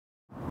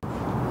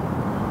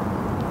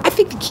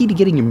think the key to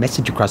getting your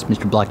message across,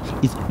 Mr. Block,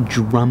 is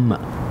drama.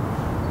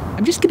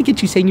 I'm just gonna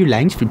get you saying your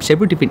lines from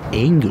several different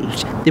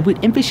angles that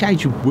would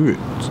emphasize your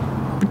words.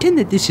 Pretend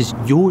that this is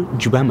your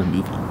drama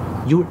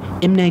movie, your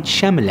M. Night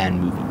Shyamalan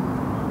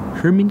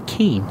movie. Herman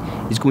Cain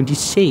is going to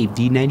save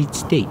the United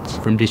States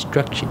from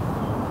destruction.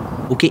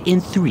 Okay, in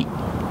 3,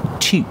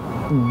 2,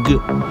 go.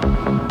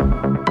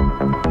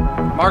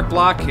 Mark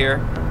Block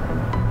here.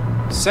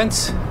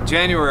 Since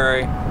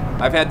January,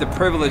 I've had the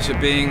privilege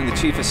of being the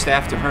Chief of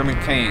Staff to Herman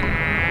Cain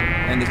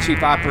and the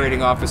Chief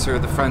Operating Officer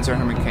of the Friends of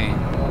Herman Cain.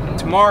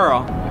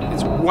 Tomorrow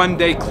is one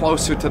day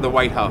closer to the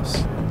White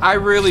House. I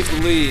really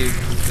believe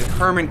that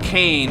Herman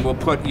Cain will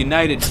put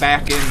United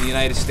back in the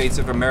United States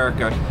of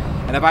America,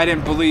 and if I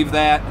didn't believe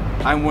that,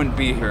 I wouldn't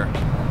be here.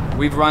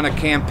 We've run a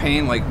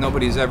campaign like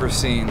nobody's ever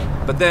seen,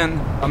 but then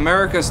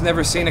America's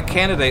never seen a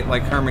candidate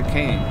like Herman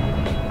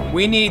Cain.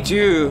 We need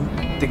you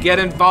to get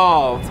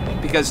involved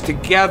because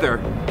together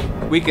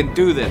we can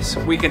do this.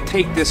 We can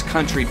take this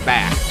country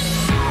back.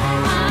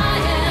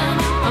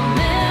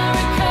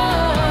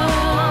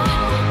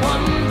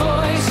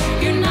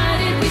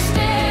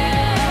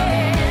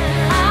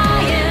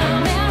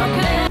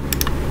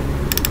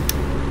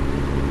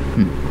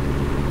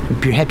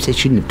 Perhaps I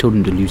shouldn't have told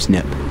him to loosen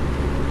up.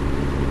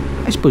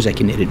 I suppose I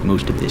can edit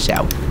most of this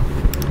out.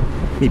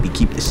 Maybe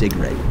keep the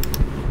cigarette.